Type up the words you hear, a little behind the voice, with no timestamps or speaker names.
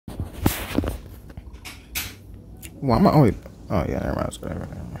Why am I only? Oh yeah, never mind. It's whatever.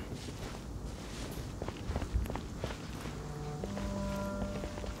 Never mind.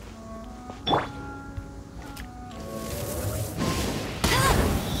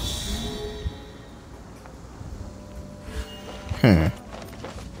 Hey,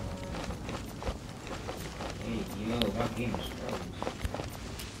 yo, my game is froze.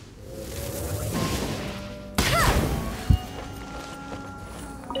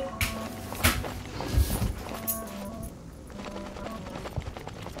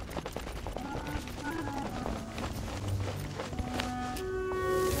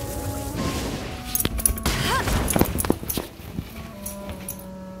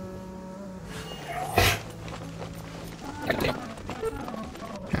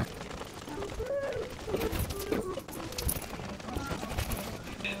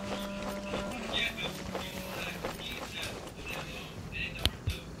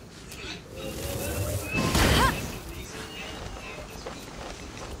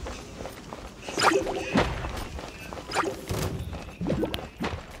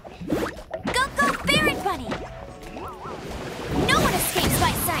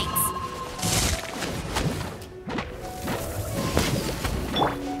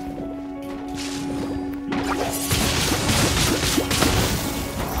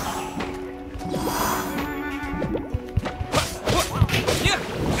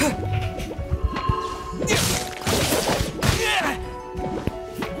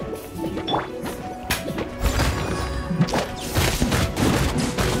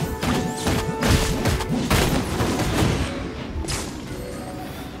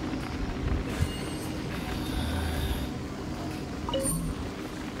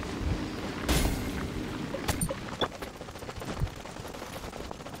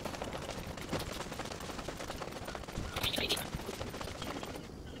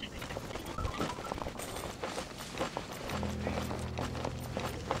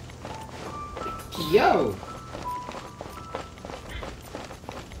 Yo!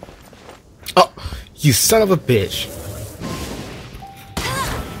 Oh, you son of a bitch!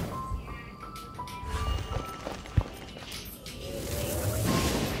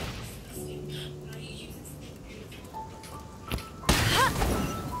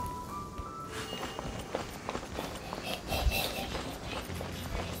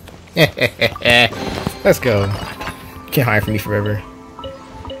 Let's go. Can't hide from me forever.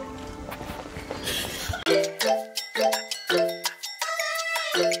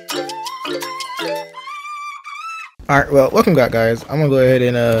 Alright, well, welcome back, guys. I'm gonna go ahead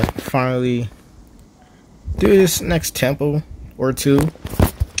and finally do this next temple or two.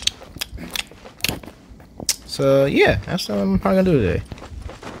 So yeah, that's what I'm probably gonna do today.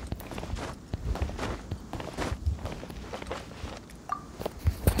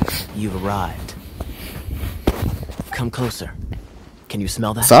 You've arrived. Come closer. Can you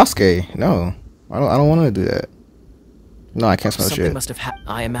smell that? Sasuke, no, I don't want to do that. No, I can't smell Something shit. must have happened.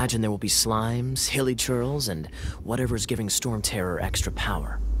 I imagine there will be slimes, hilly churls, and whatever's giving Storm Terror extra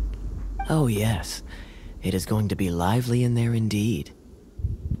power. Oh yes, it is going to be lively in there indeed.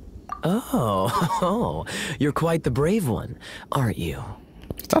 Oh, you're quite the brave one, aren't you?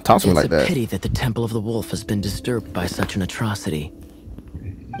 Stop talking to me like It's a that. pity that the Temple of the Wolf has been disturbed by such an atrocity.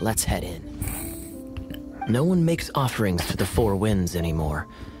 Let's head in. No one makes offerings to the Four Winds anymore,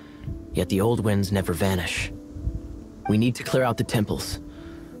 yet the old winds never vanish. We need to clear out the temples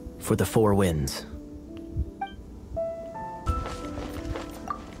for the Four Winds.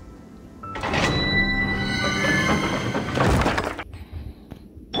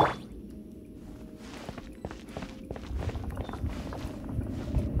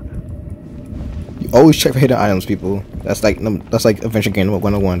 You always check for hidden items, people. That's like Adventure Game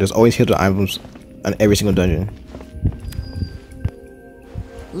 101. There's always hidden items on every single dungeon.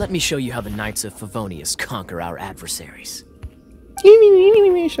 Let me show you how the Knights of Favonius conquer our adversaries.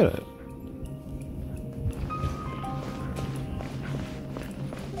 Shut up.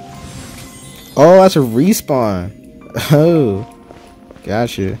 Oh, that's a respawn. Oh,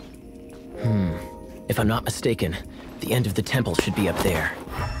 gotcha. If I'm not mistaken, the end of the temple should be up there.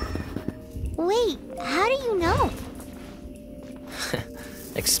 Wait, how do you know?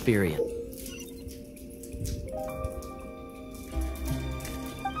 Experience.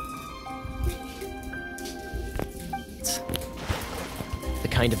 The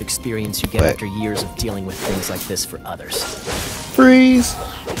kind of experience you get after years of dealing with things like this for others. Freeze.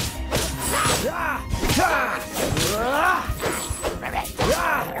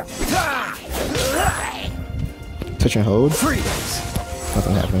 Touch and hold. Freeze!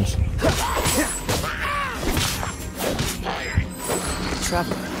 Nothing happens.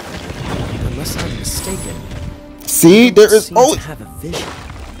 Traveler, unless I'm mistaken, See, there is Seem to always. have a vision.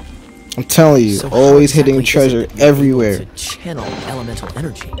 I'm telling you, So how always hitting exactly is it treasure that you're able everywhere. to channel elemental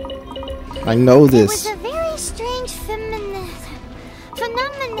energy. I know It was this. a very strange phenomenon.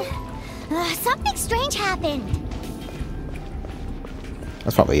 Something strange happened.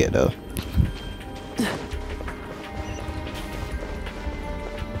 That's probably it though.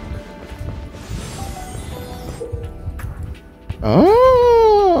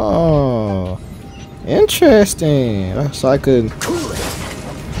 Oh, interesting. So I could.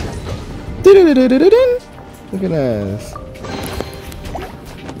 Look at this.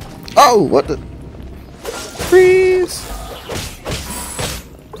 Oh, what the? Freeze.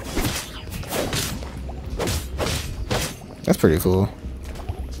 That's pretty cool.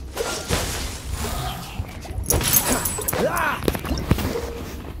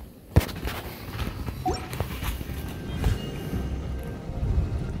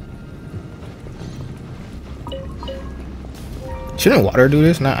 Shouldn't water do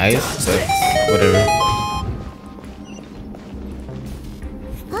this, not ice? But whatever.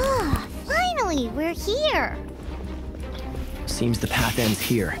 Ah, finally, we're here. Seems the path ends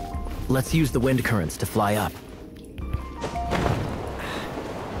here. Let's use the wind currents to fly up.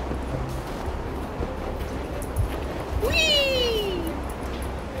 Whee!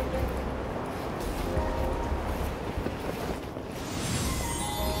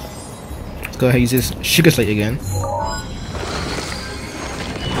 Let's go ahead and use this sugar slate again.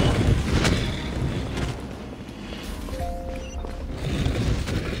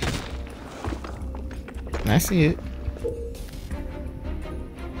 I see it.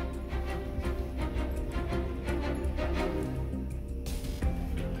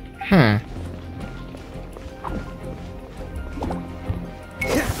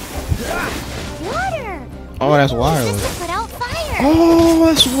 Water! Oh, that's Use wild. this to put out fire. Oh,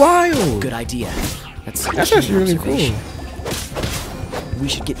 that's wild. Good idea. That's Actually really cool. We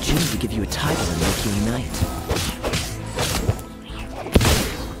should get Jimmy to give you a title and make you unite.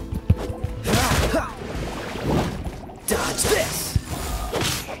 Dodge this!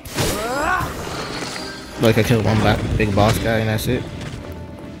 Like I killed one big boss guy and that's it.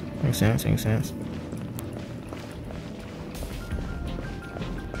 Makes sense, makes sense.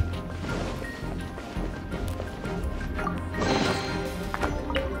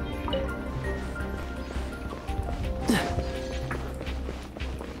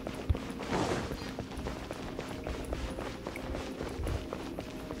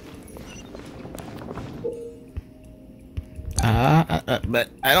 But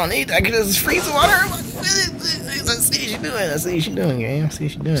I don't need that. I can just freeze the water. Let's see what she's doing. Let's see what she's doing, game. Let's see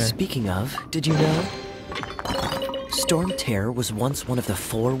what she's doing. Speaking of, did you know? Storm Terror was once one of the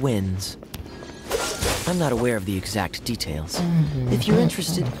 4 winds. I'm not aware of the exact details. If you're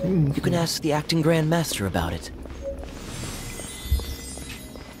interested, you can ask the acting Grand Master about it.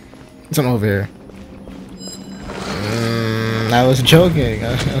 Something over here. I was joking.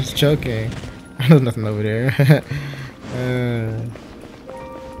 I was joking. There's nothing over there.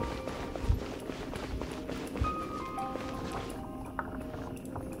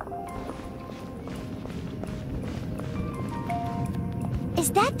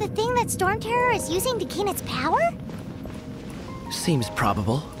 Is that the thing that Storm Terror is using to gain its power? Seems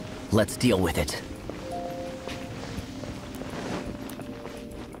probable. Let's deal with it.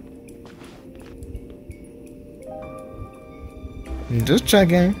 Just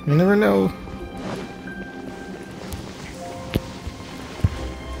checking. You never know.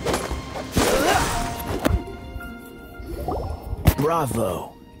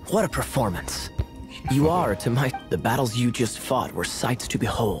 Bravo! What a performance. You are, to my... The battles you just fought were sights to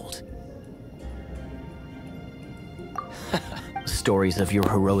behold. Stories of your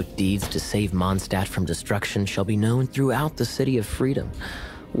heroic deeds to save Mondstadt from destruction shall be known throughout the City of Freedom,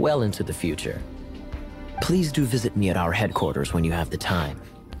 well into the future. Please do visit me at our headquarters when you have the time.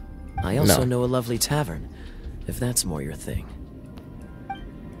 I also know a lovely tavern, if that's more your thing.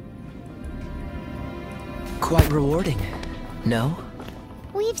 Quite rewarding, no?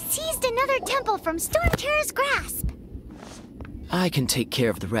 We've seized another temple from Storm Terror's grasp. I can take care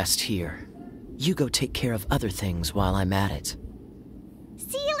of the rest here. You go take care of other things while I'm at it.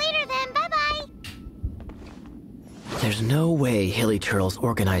 See you later then, bye-bye. There's no way Hilly Turtles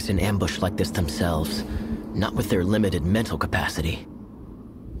organized an ambush like this themselves. Not with their limited mental capacity.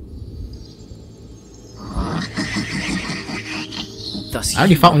 Thus, I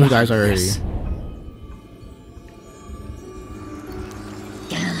already fought one of you guys already. Yes.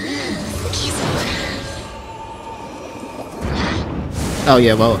 Oh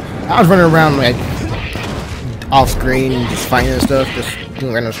yeah, well, I was running around like off screen, just fighting and stuff, just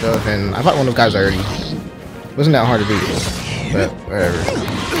doing random stuff, and I fought one of those guys already. Wasn't that hard to beat, but whatever.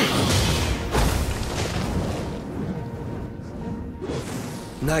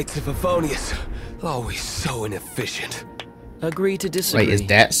 Knights of Favonius, always so inefficient. Agree to disagree. Wait, is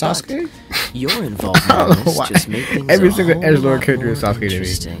that Sasuke? Your involvement in this just make things Every a single whole edgelord lot character is more Sasuke to me.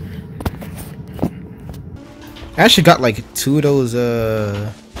 interesting. I actually got like 2 of those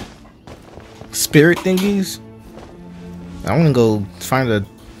spirit thingies. I want to go find a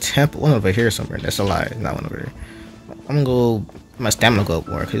temple. One over here somewhere. That's a lie. Not one over there. I'm gonna go. My stamina go up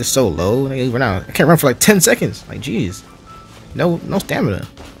more because it's so low. I can't run for like 10 seconds. Like, jeez, no stamina.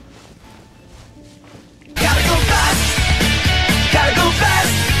 Gotta go fast! Gotta go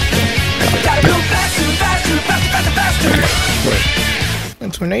fast! Gotta go faster, faster, faster, faster, faster! A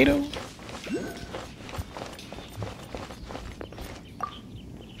tornado.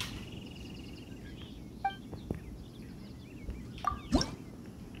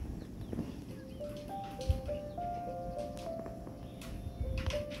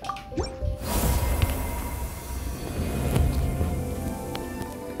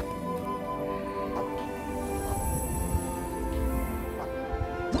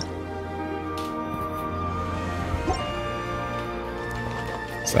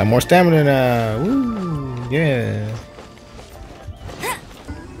 So I have more stamina now. Woo, yeah.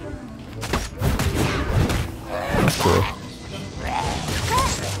 That's cool.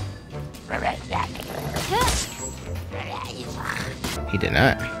 He did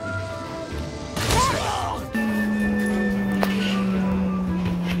not.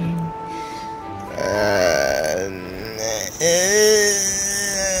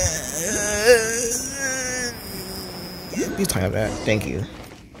 Please tell me that. Thank you.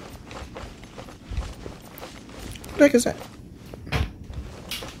 What the heck is that?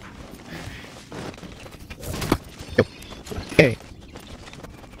 Yep. Hey.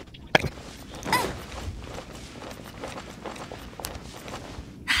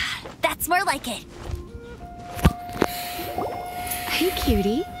 That's more like it. Hey,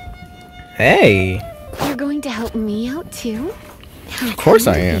 cutie. Hey. You're going to help me out too? Of course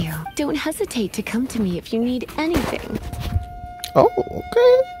I am. You. Don't hesitate to come to me if you need anything. Oh,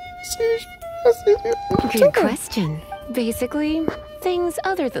 okay. Good question. Basically, things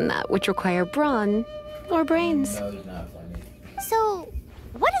other than that which require brawn or brains. So,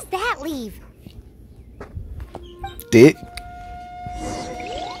 what does that leave? Dick.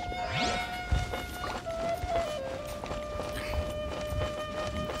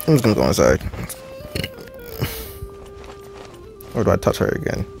 I'm just gonna go inside. Or do I touch her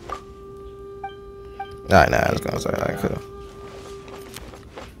again? Nah, let's go inside. Alright, cool.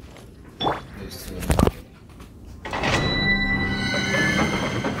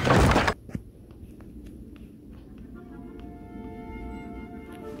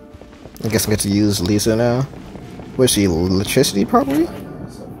 I guess I get to use Lisa now. Was she electricity, probably?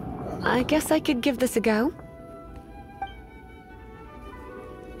 I guess I could give this a go.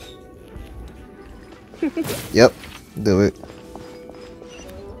 Yep, do it.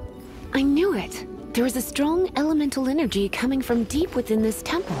 I knew it. There is a strong elemental energy coming from deep within this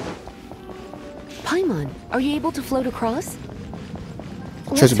temple. Paimon, are you able to float across?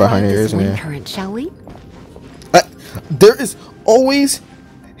 Treasure behind ride here, this isn't wind there? current, shall we? There is always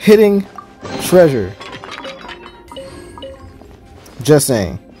hitting treasure. Just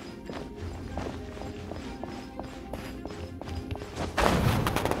saying.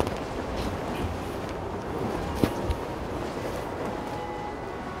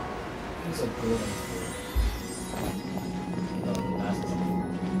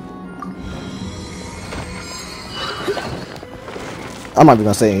 I'm not even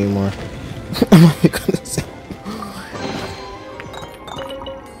gonna say it anymore. I'm not even gonna say.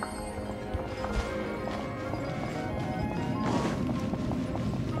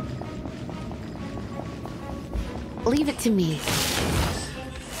 Leave it to me.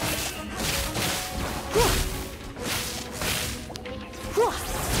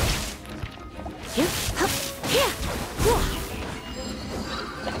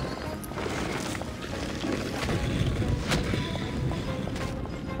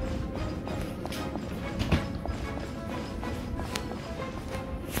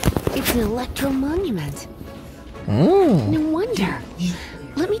 It's an electro monument. No wonder.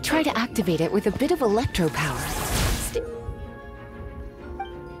 Let me try to activate it with a bit of electro power.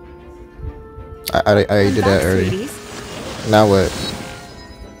 I did that already. Sweeties. Now what?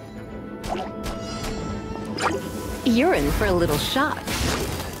 You're in for a little shock.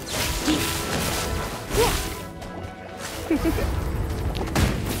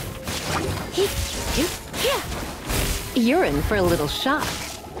 You're in for a little shock.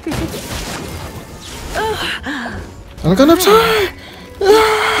 I'm gonna die!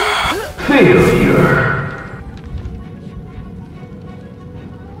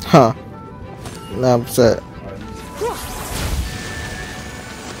 Huh. Now I'm upset.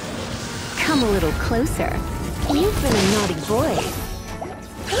 Come a little closer. You've been a naughty boy.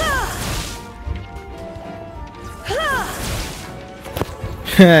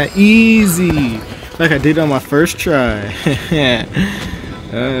 Easy! Like I did on my first try.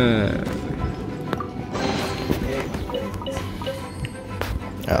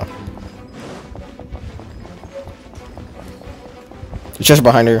 Oh. The treasure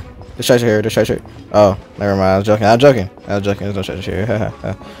behind her. The treasure here. The treasure. Oh, never mind. I was joking. There's no treasure here.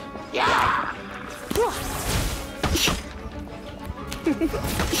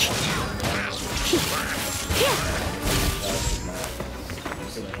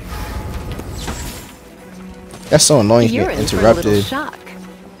 That's so annoying. You're Getting in for a little interrupted. shock.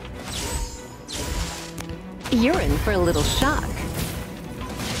 You're in for a little shock.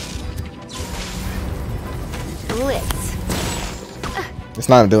 Blitz. It's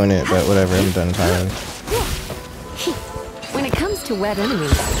not doing it, but whatever. I'm done entirely. When it comes to wet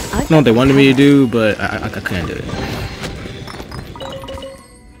enemies, I know what they wanted me to do, but I couldn't do it.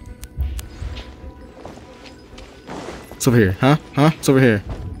 It's over here, huh? It's over here.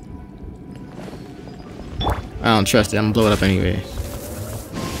 I don't trust it. I'm gonna blow it up anyway.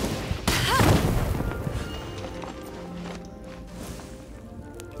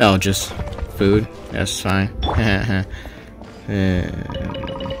 Oh, just food. That's fine. I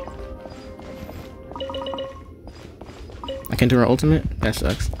can't do our ultimate? That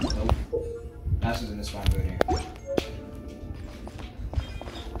sucks. That's in this spot right here.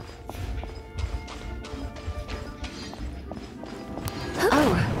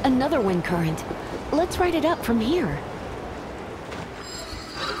 oh, another wind current. Let's ride it up from here.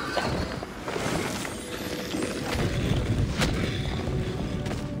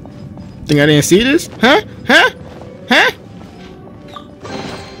 Think I didn't see this? Huh?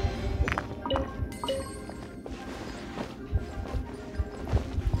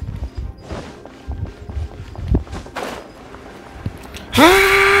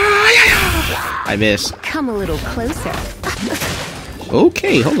 I missed. Come a little closer.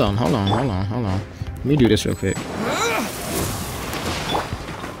 Okay, hold on. Let me do this real quick.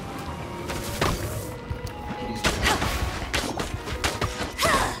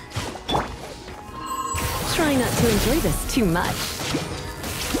 Try not to enjoy this too much.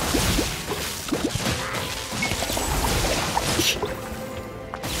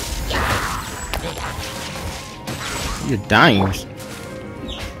 You're dying.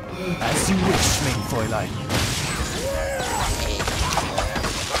 As you wish, mein Fräulein.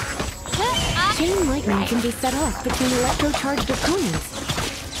 Chain lightning can be set off between electro-charged opponents.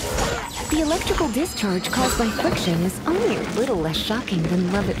 The electrical discharge caused by friction is only a little less shocking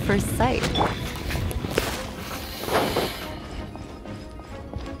than love at first sight.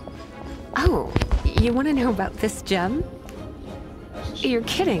 Oh, you want to know about this gem? You're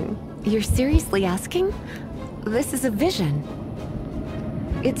kidding. You're seriously asking? This is a vision.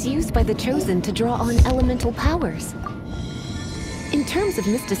 It's used by the Chosen to draw on elemental powers. In terms of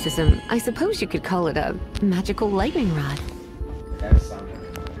mysticism, I suppose you could call it a magical lightning rod. That's something.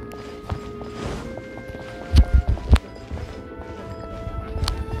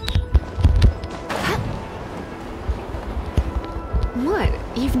 What?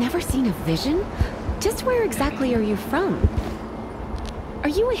 You've never seen a vision? Just where exactly are you from? Are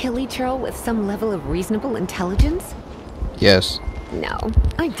you a hilly churl with some level of reasonable intelligence? Yes. No,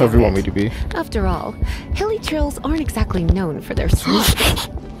 I doubt Whoever you want me it. to be. After all, hilly churls aren't exactly known for their sneak.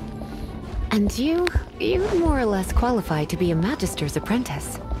 And you more or less qualify to be a magister's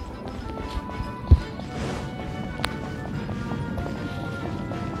apprentice.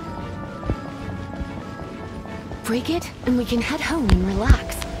 Break it, and we can head home and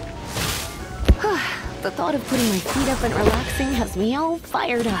relax. The thought of putting my feet up and relaxing has me all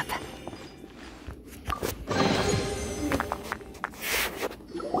fired up.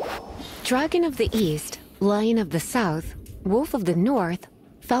 Dragon of the East, Lion of the South, Wolf of the North,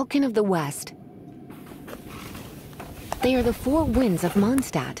 Falcon of the West. They are the four winds of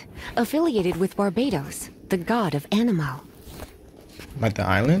Mondstadt, affiliated with Barbados, the god of Anemo. Like the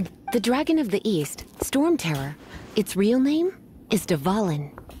island? The Dragon of the East, Storm Terror, its real name is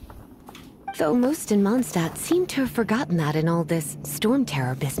Dvalin. Though most in Mondstadt seem to have forgotten that in all this Storm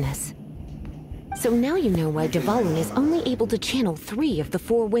Terror business. So now you know why Dvalin is only able to channel 3 of the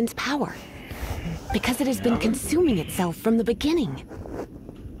four winds' power. Because it has been consuming itself from the beginning.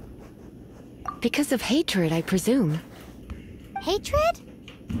 Because of hatred, I presume. Hatred?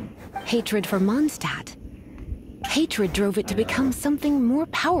 hatred for Mondstadt. Hatred drove it to become something more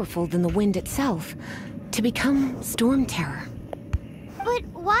powerful than the wind itself, to become Storm Terror. But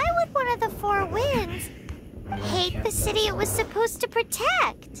why would one of the four winds hate the city it was supposed to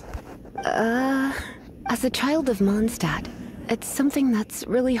protect? As a child of Mondstadt, it's something that's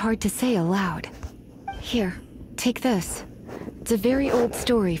really hard to say aloud. Here, take this. It's a very old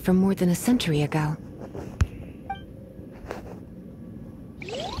story from more than a century ago.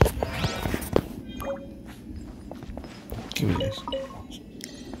 Give me this.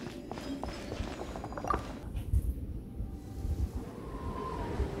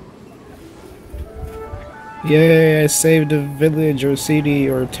 Yeah, save the village or city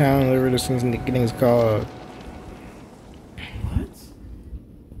or town, whatever this thing's called.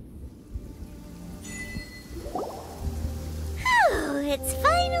 Whew, it's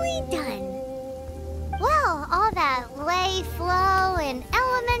finally done. Well, all that lay flow and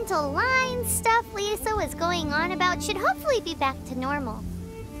elemental line stuff Lisa was going on about should hopefully be back to normal.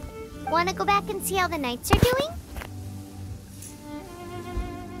 Wanna go back and see how the knights are doing?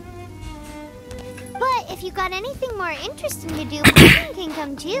 But if you got anything more interesting to do, Morgan can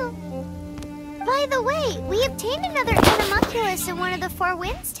come too. By the way, we obtained another animalculus in one of the Four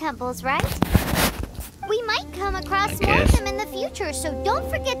Winds temples, right? We might come across more of them in the future, so don't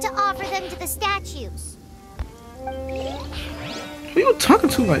forget to offer them to the statues. Who you talking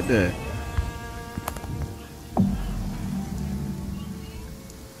to like that?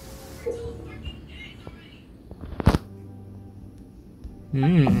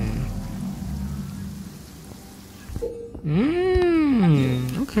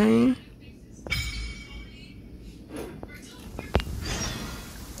 Okay.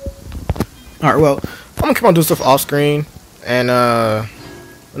 Alright, well, I'm gonna keep on doing stuff off screen, and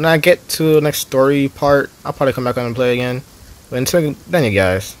when I get to the next story part, I'll probably come back on and play again. But until then, you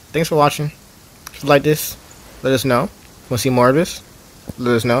guys, thanks for watching. If you like this, let us know. Want to see more of this?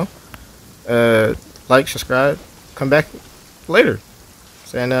 Let us know. Like, subscribe, come back later.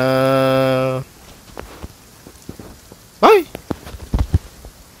 And bye.